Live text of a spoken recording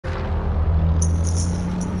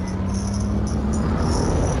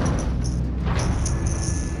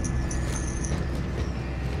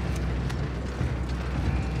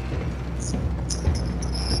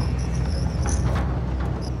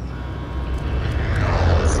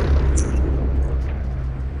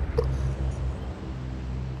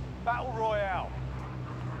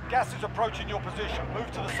approaching your position.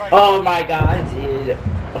 Move to the safe. Oh my god, dude. There's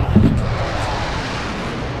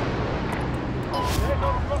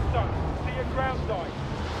no drop zone. See your ground side.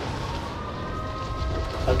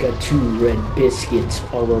 I got 2 red biscuits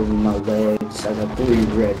all over my legs. I got 3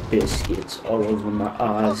 red biscuits all over my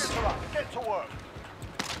eyes. Get to work.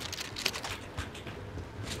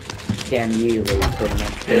 Damn you, little criminal.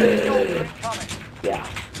 Yeah.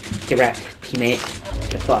 Get wrecked,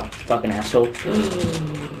 teammate. Get fucked, fucking asshole.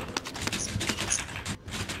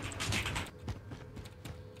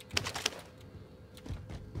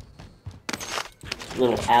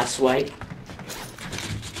 Little ass wipe.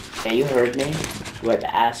 Yeah, you heard me. Wipe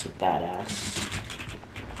ass with that ass.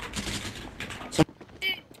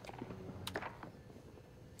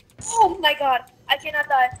 Oh my god, I cannot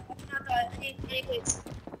die. I cannot die. I need plates.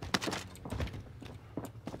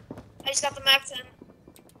 I just got the max in.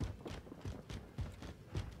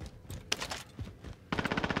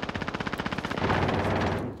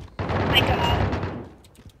 Oh my god.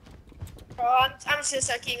 Bro, I'm just gonna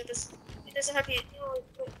start king with this. It doesn't have to be.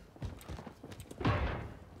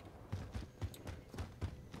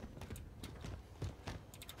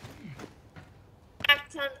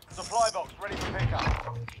 Supply box ready for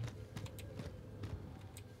pickup.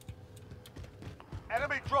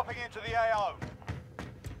 Enemy dropping into the AO.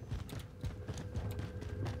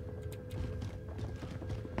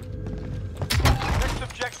 Next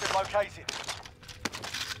objective located.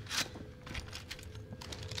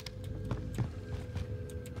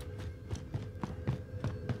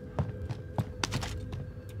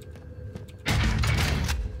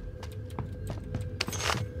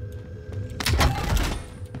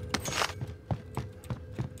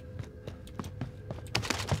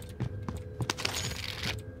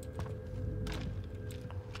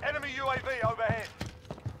 Enemy UAV overhead.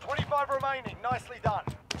 25 remaining. Nicely done.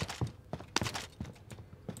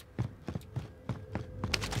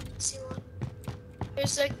 See one.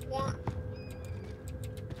 There's like one.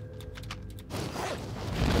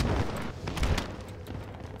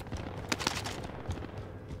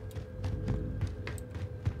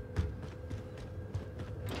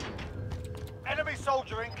 Enemy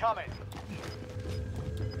soldier incoming.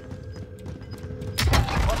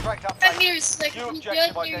 Contract update. Right here is like New good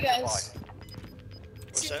objective near you identified. guys.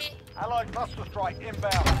 What's To that? me. Allied cluster strike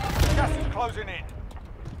inbound. Gas is closing in.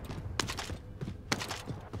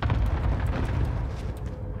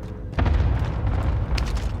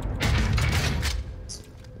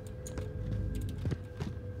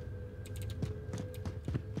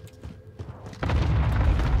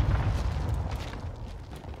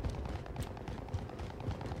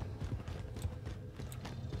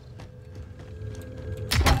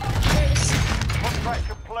 Contract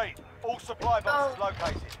complete. All supply boxes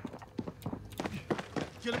located.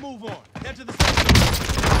 Get a move on. Head to the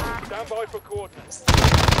center. Stand by for coordinates.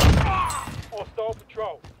 Hostile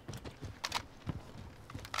patrol.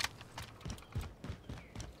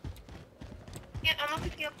 Yeah, I'm gonna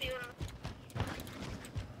pick you up the one.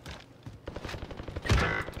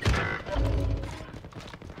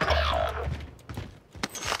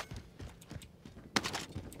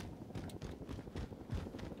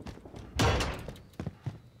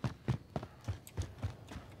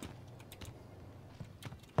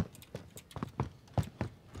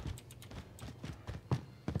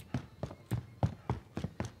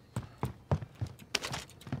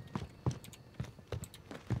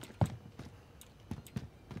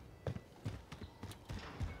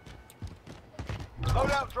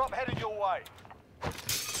 Loadout drop headed your way.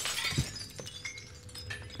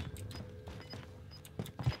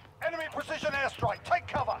 Enemy precision airstrike. Take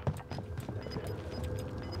cover.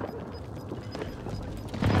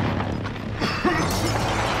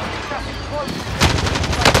 Gas is closing.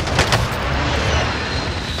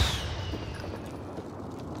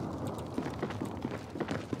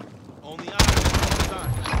 On the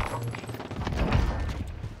island.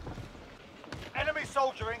 Enemy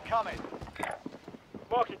soldier incoming.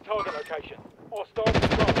 Marking target location. Hostile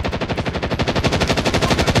patrol.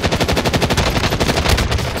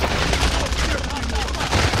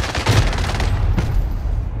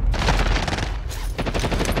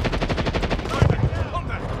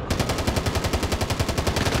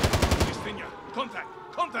 Contact!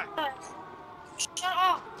 Contact! Shut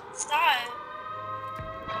up! Stop!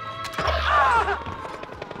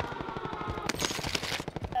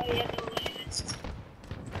 Oh yeah, no way. It's just...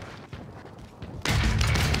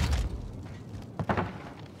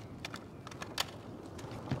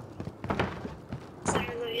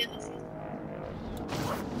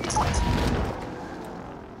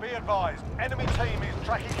 Be advised, enemy team is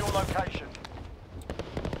tracking your location.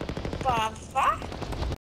 Fuck.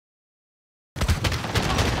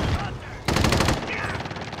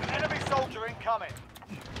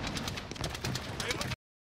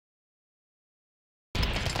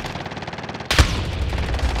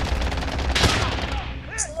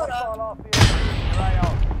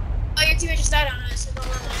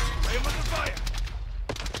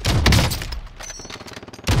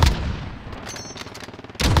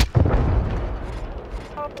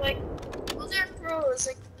 like, who's their crew is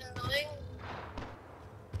like annoying.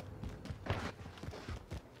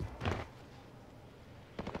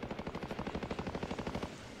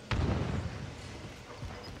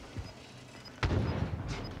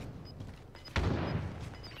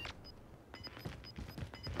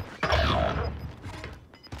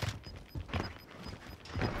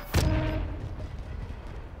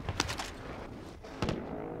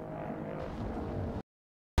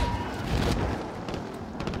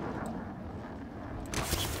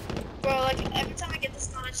 Bro, like every time I get this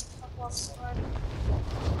gun, I just fuck off so hard.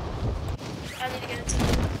 I need to get into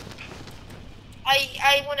it.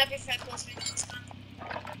 I won every fight close range this gun.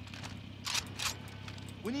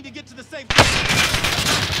 We need to get to the safe.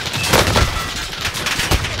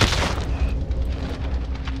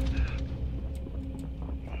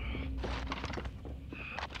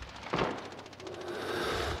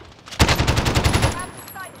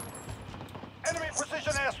 Enemy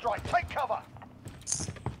precision airstrike. Take cover.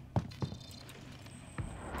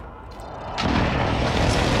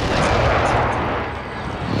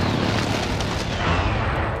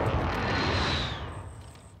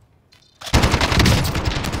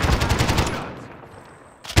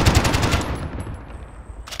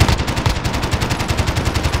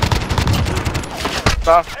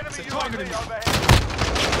 Enemy UAV overhead.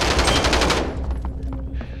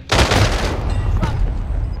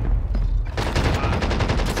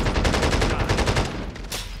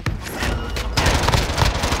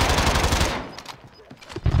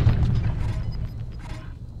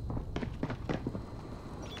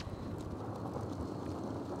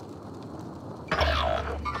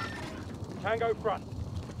 Tango front.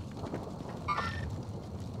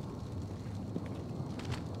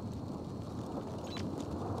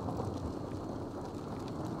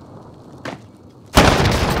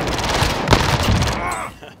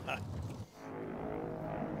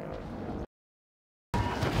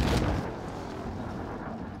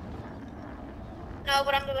 No,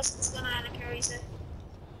 but I'm the best in this gun and I don't care what you say.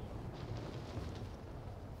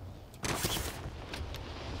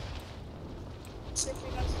 Search for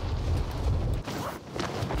you guys.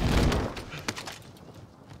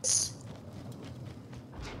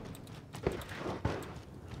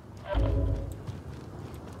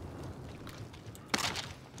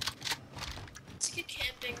 Let's get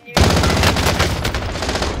camping near.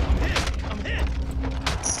 I'm hit.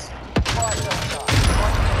 Fire outside.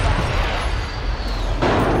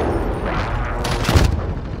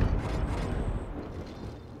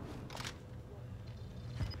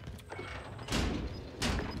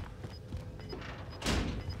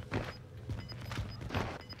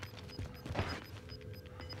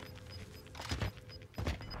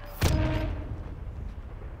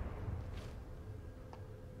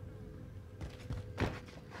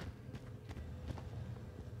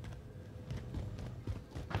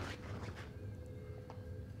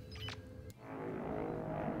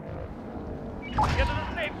 Get to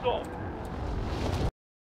the safe zone.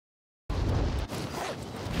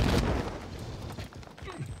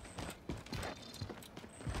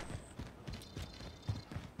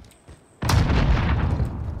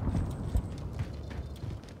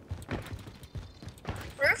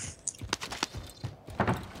 Roof?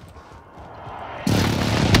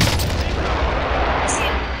 See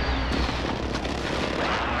him.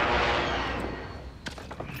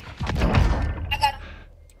 I got him.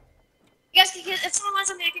 You guys can get, if someone wants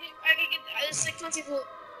something, I can get, it's like 20 foot.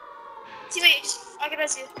 Teammate, I can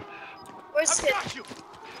res you. Where's this I've kid? got you.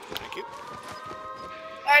 Thank you.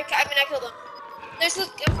 Alright, I killed him. There's the,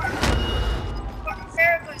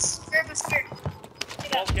 Farragut's here.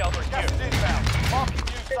 Take All out. Calvert here. Gas is inbound. Marking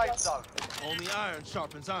new safe zone. Only iron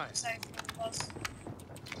sharpens iron. Sorry for the boss.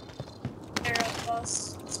 Arrow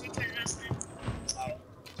boss. Let's return it last time. Sorry.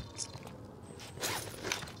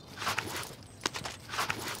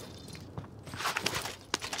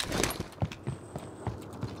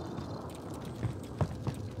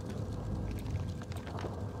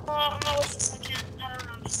 I'm not with this, I can't. I don't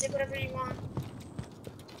know. Just take whatever you want.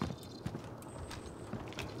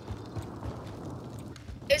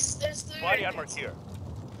 There's the. Body armor here.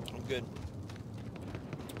 I'm good.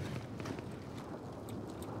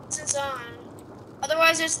 This is on.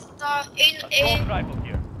 Otherwise, there's the Assault rifle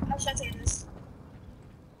here. How should I take this?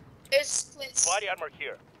 There's please. Body armor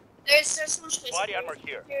here. There's so much place. Body armor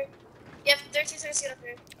here. Yep, 13 seconds to get up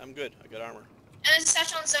here. I'm good. I got armor. And there's a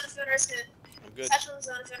satchel on the zone if you want to risk it. I'm good. Satchel on the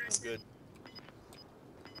zone if you want to I'm risk it. good.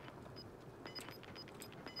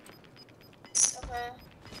 Okay.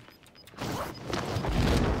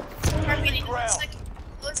 So targeting, Ground. it's like,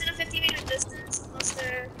 well, it's in a 50-meter distance unless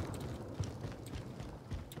they're.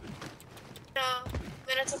 No,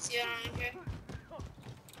 minutes up to you, I don't care.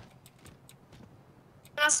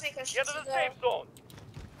 Ask me questions. Get to the safe zone.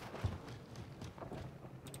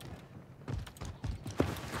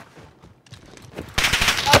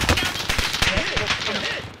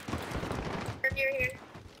 We're near here.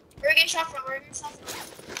 We're getting shot from. We're getting shot from.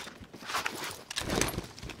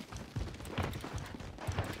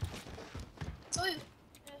 So, yeah.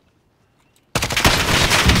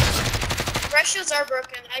 Red shields are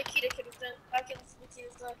broken. I keyed a kid with them. I can key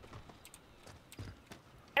with them.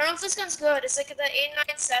 I don't know if this gun's good. It's like the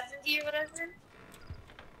 8970 or whatever.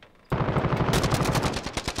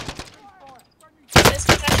 This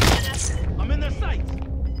one's actually nasty. I'm in their sight.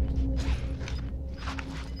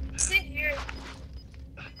 This thing here.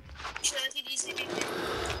 Should I need easy maybe?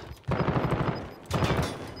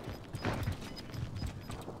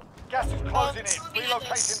 Gas is closing someone in. behind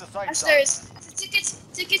Relocating us. the safe zone. Upstairs.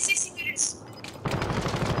 Ticket 60 meters.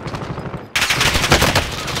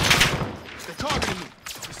 They're targeting me.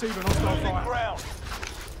 Receiving hostile Losing fire. ground.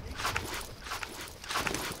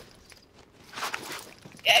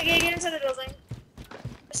 Yeah, get into the building.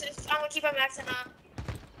 I'm gonna keep on maxing up.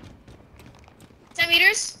 10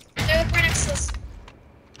 meters. They're right next to us.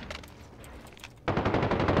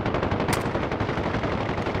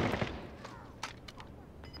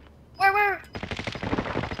 Where?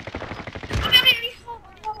 Oh, no. 9 enemies still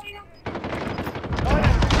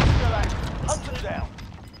active. Hunt them down.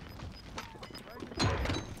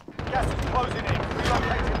 Gas is closing in.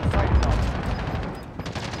 Relocating the safe zone.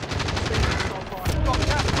 Got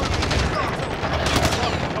gas moving in.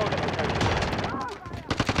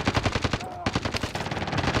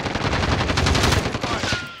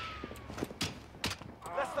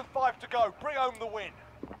 Less than 5 to go. Bring home the win.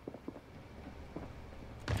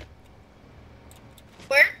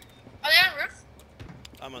 Where? Are they on the roof?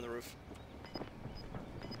 I'm on the roof.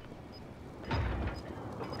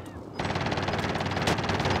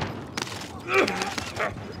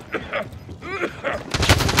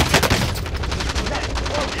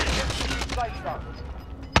 Safe zone.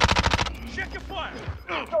 Check your fire.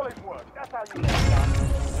 Solid work. That's how you get it done.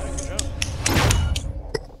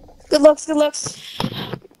 Good looks.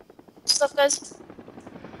 Stuff, guys.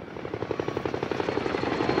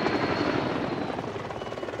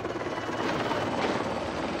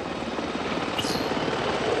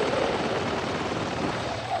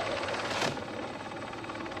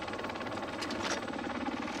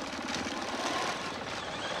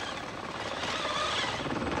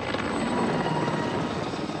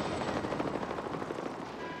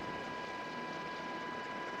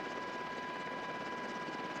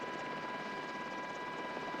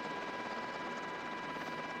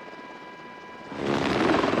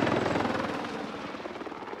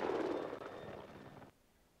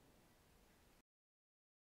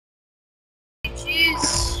 Jeez.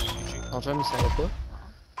 Mon chum, il savait pas.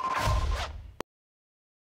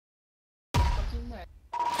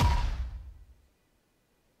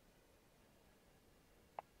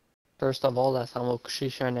 First of all, elle s'en va coucher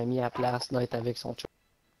chez un ami à la place d'être avec son chum.